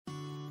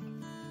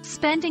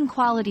Spending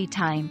quality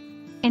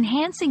time,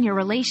 enhancing your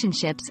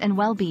relationships and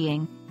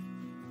well-being.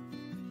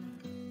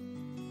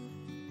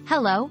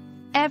 Hello,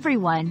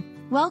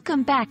 everyone.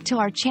 Welcome back to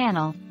our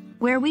channel,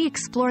 where we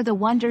explore the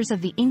wonders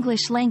of the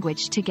English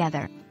language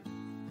together.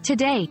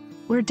 Today,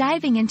 we're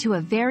diving into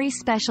a very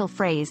special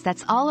phrase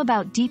that's all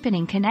about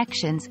deepening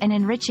connections and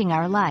enriching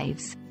our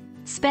lives: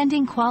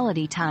 spending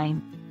quality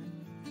time.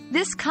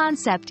 This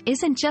concept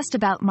isn't just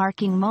about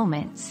marking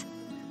moments.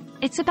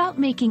 It's about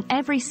making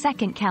every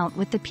second count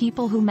with the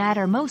people who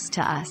matter most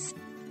to us.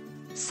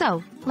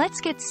 So,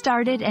 let's get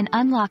started and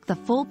unlock the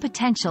full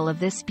potential of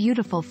this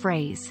beautiful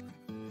phrase.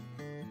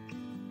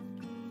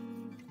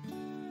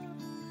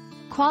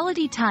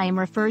 Quality time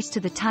refers to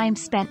the time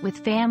spent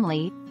with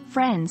family,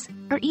 friends,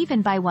 or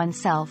even by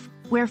oneself,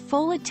 where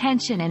full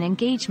attention and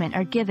engagement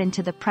are given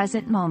to the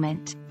present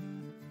moment.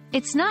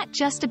 It's not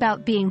just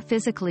about being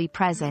physically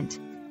present.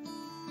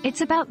 It's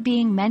about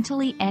being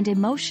mentally and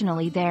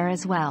emotionally there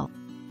as well.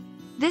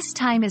 This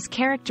time is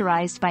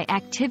characterized by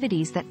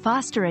activities that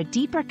foster a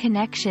deeper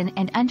connection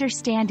and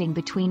understanding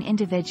between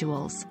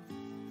individuals.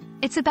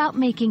 It's about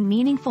making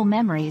meaningful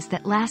memories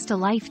that last a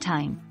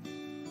lifetime.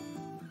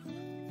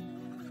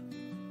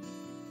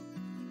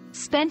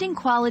 Spending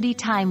quality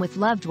time with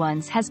loved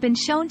ones has been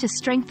shown to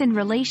strengthen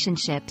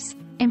relationships,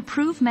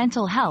 improve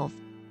mental health,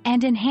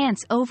 and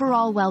enhance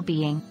overall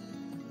well-being.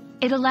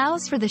 It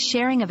allows for the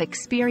sharing of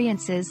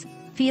experiences,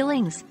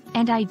 feelings,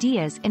 and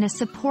ideas in a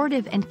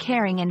supportive and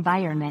caring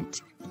environment.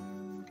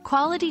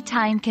 Quality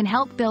time can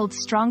help build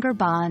stronger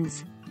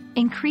bonds,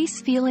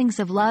 increase feelings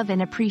of love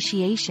and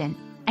appreciation,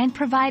 and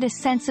provide a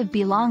sense of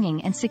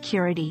belonging and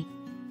security.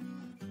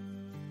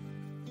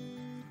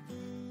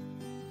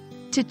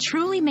 To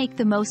truly make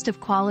the most of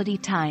quality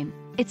time,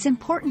 it's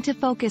important to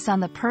focus on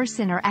the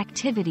person or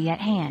activity at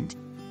hand.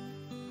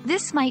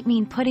 This might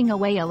mean putting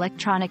away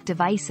electronic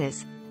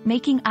devices,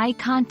 making eye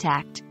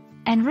contact,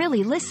 and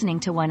really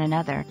listening to one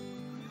another.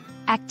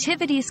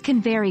 Activities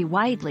can vary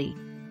widely,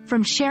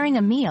 from sharing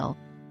a meal,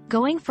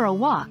 going for a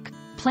walk,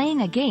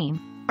 playing a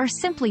game, or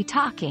simply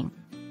talking.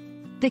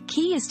 The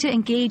key is to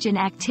engage in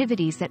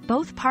activities that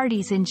both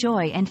parties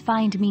enjoy and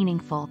find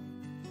meaningful.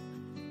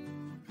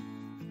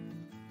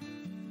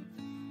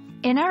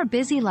 In our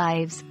busy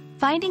lives,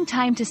 finding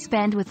time to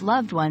spend with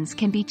loved ones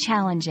can be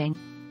challenging.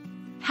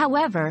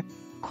 However,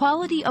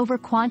 quality over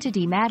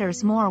quantity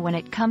matters more when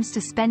it comes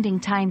to spending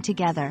time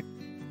together.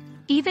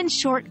 Even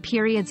short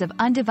periods of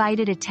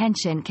undivided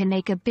attention can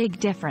make a big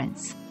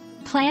difference.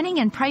 Planning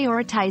and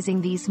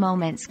prioritizing these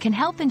moments can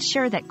help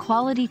ensure that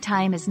quality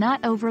time is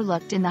not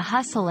overlooked in the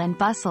hustle and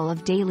bustle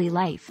of daily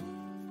life.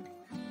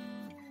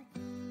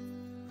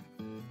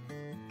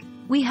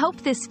 We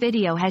hope this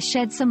video has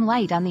shed some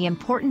light on the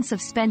importance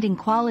of spending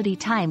quality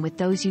time with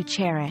those you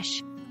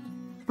cherish.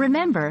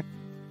 Remember,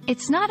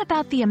 it's not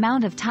about the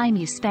amount of time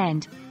you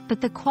spend, but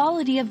the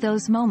quality of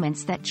those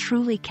moments that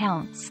truly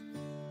counts.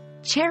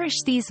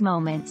 Cherish these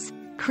moments,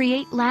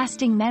 create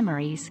lasting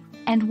memories,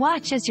 and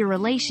watch as your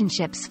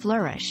relationships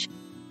flourish.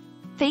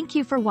 Thank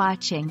you for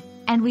watching,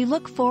 and we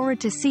look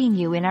forward to seeing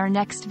you in our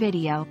next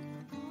video.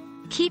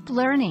 Keep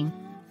learning,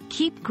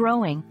 keep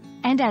growing,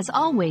 and as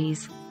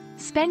always,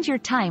 spend your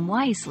time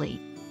wisely.